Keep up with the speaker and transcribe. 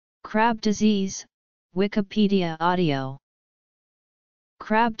Krabbe disease, Wikipedia audio.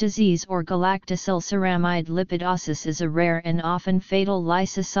 Krabbe disease or galactosylceramide lipidosis is a rare and often fatal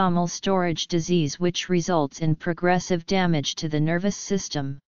lysosomal storage disease which results in progressive damage to the nervous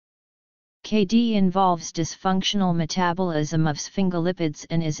system. KD involves dysfunctional metabolism of sphingolipids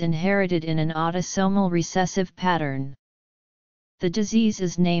and is inherited in an autosomal recessive pattern. The disease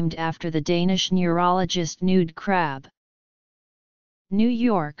is named after the Danish neurologist Knud Krabbe. New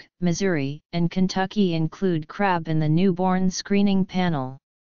York, Missouri, and Kentucky include Krabbe in the newborn screening panel.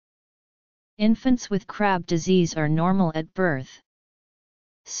 Infants with Krabbe disease are normal at birth.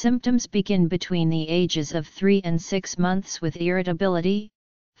 Symptoms begin between the ages of 3 and 6 months with irritability,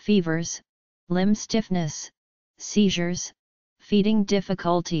 fevers, limb stiffness, seizures, feeding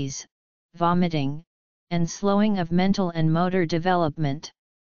difficulties, vomiting, and slowing of mental and motor development.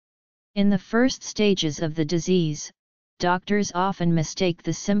 In the first stages of the disease, doctors often mistake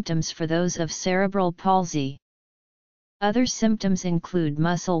the symptoms for those of cerebral palsy. Other symptoms include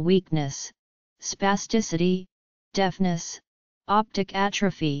muscle weakness, spasticity, deafness, optic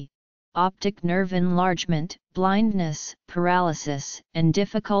atrophy, optic nerve enlargement, blindness, paralysis, and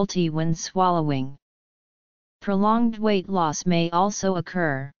difficulty when swallowing. Prolonged weight loss may also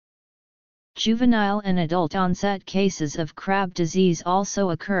occur. Juvenile and adult onset cases of Krabbe disease also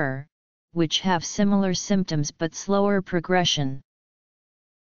occur, which have similar symptoms but slower progression.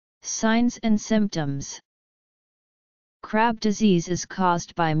 Signs and symptoms. Krabbe disease is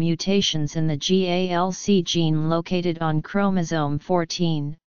caused by mutations in the GALC gene located on chromosome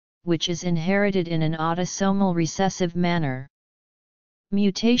 14, which is inherited in an autosomal recessive manner.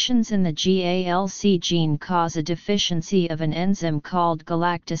 Mutations in the GALC gene cause a deficiency of an enzyme called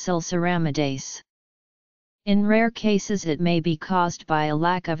galactosylceramidase. In rare cases it may be caused by a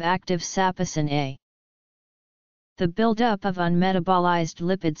lack of active sapacin A. The buildup of unmetabolized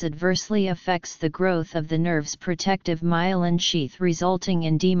lipids adversely affects the growth of the nerve's protective myelin sheath, resulting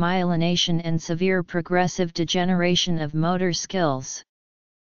in demyelination and severe progressive degeneration of motor skills.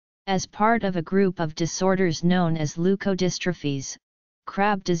 As part of a group of disorders known as leukodystrophies,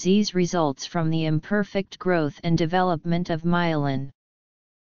 Krabbe disease results from the imperfect growth and development of myelin.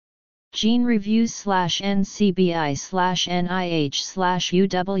 Gene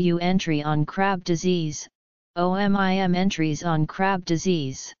Reviews/NCBI/NIH/UW entry on Krabbe disease, OMIM entries on Krabbe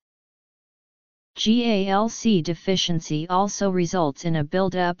disease. GALC deficiency also results in a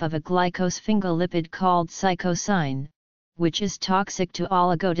buildup of a glycosphingolipid called cycosine, which is toxic to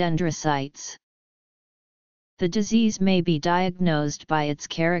oligodendrocytes. The disease may be diagnosed by its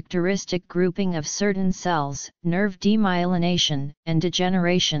characteristic grouping of certain cells, nerve demyelination and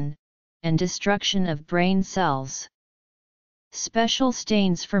degeneration, and destruction of brain cells. Special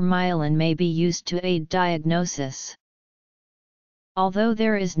stains for myelin may be used to aid diagnosis. Although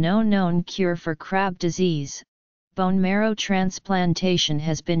there is no known cure for Krabbe disease, bone marrow transplantation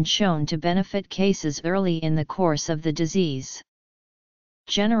has been shown to benefit cases early in the course of the disease.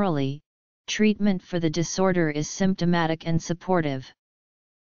 Generally, treatment for the disorder is symptomatic and supportive.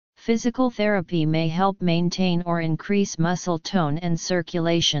 Physical therapy may help maintain or increase muscle tone and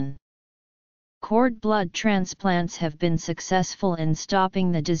circulation. Cord blood transplants have been successful in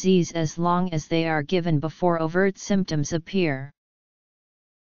stopping the disease as long as they are given before overt symptoms appear.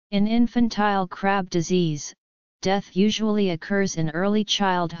 In infantile Krabbe disease, death usually occurs in early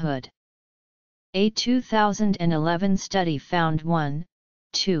childhood. A 2011 study found 1,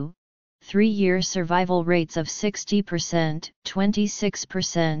 2, 3-year survival rates of 60%,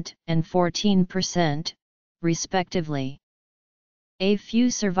 26%, and 14%, respectively. A few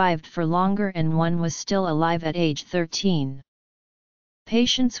survived for longer and one was still alive at age 13.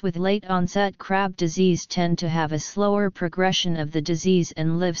 Patients with late-onset Krabbe disease tend to have a slower progression of the disease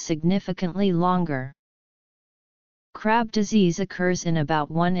and live significantly longer. Krabbe disease occurs in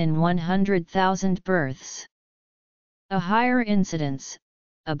about 1 in 100,000 births. A higher incidence,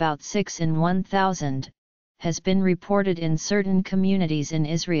 about 6 in 1,000, has been reported in certain communities in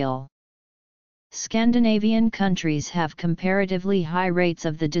Israel. Scandinavian countries have comparatively high rates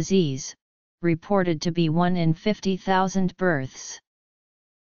of the disease, reported to be 1 in 50,000 births.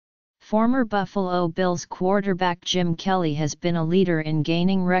 Former Buffalo Bills quarterback Jim Kelly has been a leader in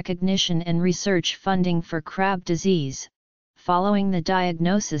gaining recognition and research funding for Krabbe disease, following the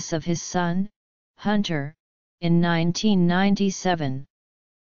diagnosis of his son, Hunter, in 1997.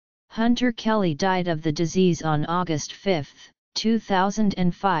 Hunter Kelly died of the disease on August 5,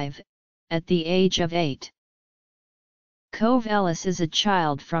 2005, at the age of 8. Cove Ellis is a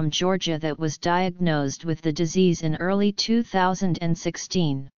child from Georgia that was diagnosed with the disease in early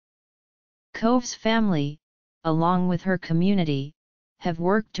 2016. Cove's family, along with her community, have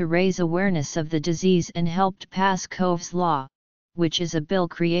worked to raise awareness of the disease and helped pass Cove's Law, which is a bill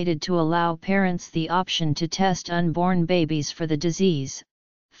created to allow parents the option to test unborn babies for the disease,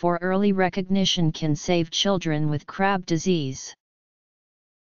 for early recognition can save children with Krabbe disease.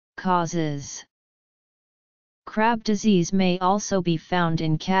 Causes: Krabbe disease may also be found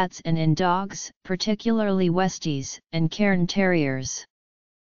in cats and in dogs, particularly Westies and Cairn Terriers.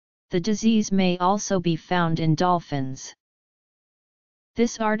 The disease may also be found in dolphins.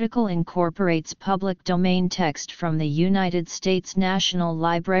 This article incorporates public domain text from the United States National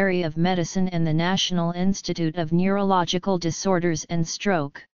Library of Medicine and the National Institute of Neurological Disorders and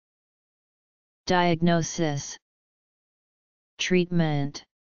Stroke. Diagnosis, treatment,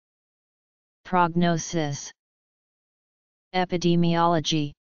 prognosis,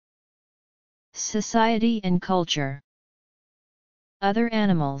 epidemiology, society and culture. Other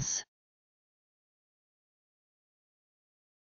animals.